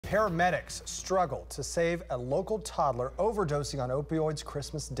Paramedics struggled to save a local toddler overdosing on opioids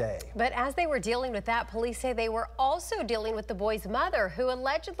Christmas Day. But as they were dealing with that, police say they were also dealing with the boy's mother, who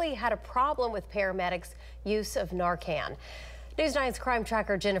allegedly had a problem with paramedics' use of Narcan. News 9's crime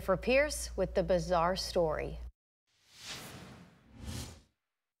tracker Jennifer Pierce with the bizarre story.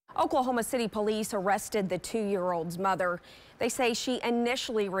 Oklahoma City police arrested the 2-year-old's mother. They say she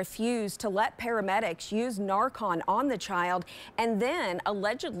initially refused to let paramedics use Narcan on the child and then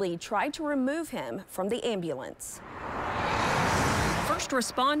allegedly tried to remove him from the ambulance. First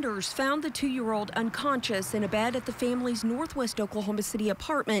responders found the 2-year-old unconscious in a bed at the family's Northwest Oklahoma City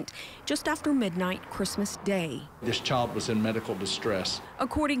apartment just after midnight Christmas Day. This child was in medical distress.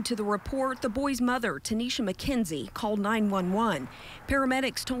 According to the report, the boy's mother, Tanisha McKenzie, called 911.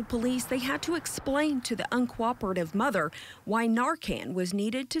 Paramedics told police they had to explain to the uncooperative mother why Narcan was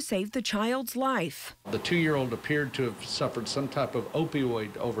needed to save the child's life. The 2-year-old appeared to have suffered some type of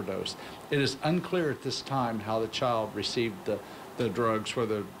opioid overdose. It is unclear at this time how the child received the drugs,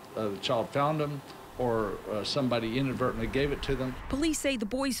 whether the child found them or somebody inadvertently gave it to them. Police say the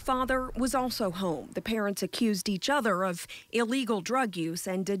boy's father was also home. The parents accused each other of illegal drug use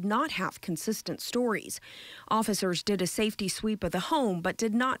and did not have consistent stories. Officers did a safety sweep of the home but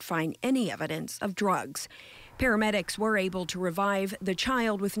did not find any evidence of drugs. Paramedics were able to revive the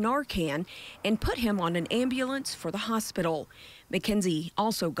child with Narcan and put him on an ambulance for the hospital. McKenzie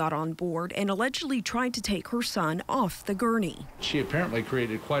also got on board and allegedly tried to take her son off the gurney. She apparently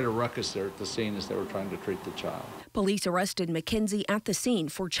created quite a ruckus there at the scene as they were trying to treat the child. Police arrested McKenzie at the scene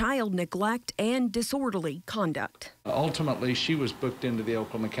for child neglect and disorderly conduct. Ultimately, she was booked into the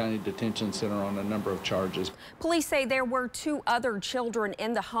Oklahoma County Detention Center on a number of charges. Police say there were 2 other children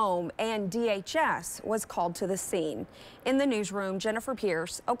in the home and DHS was called to the scene. In the newsroom, Jennifer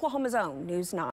Pierce, Oklahoma's own News 9.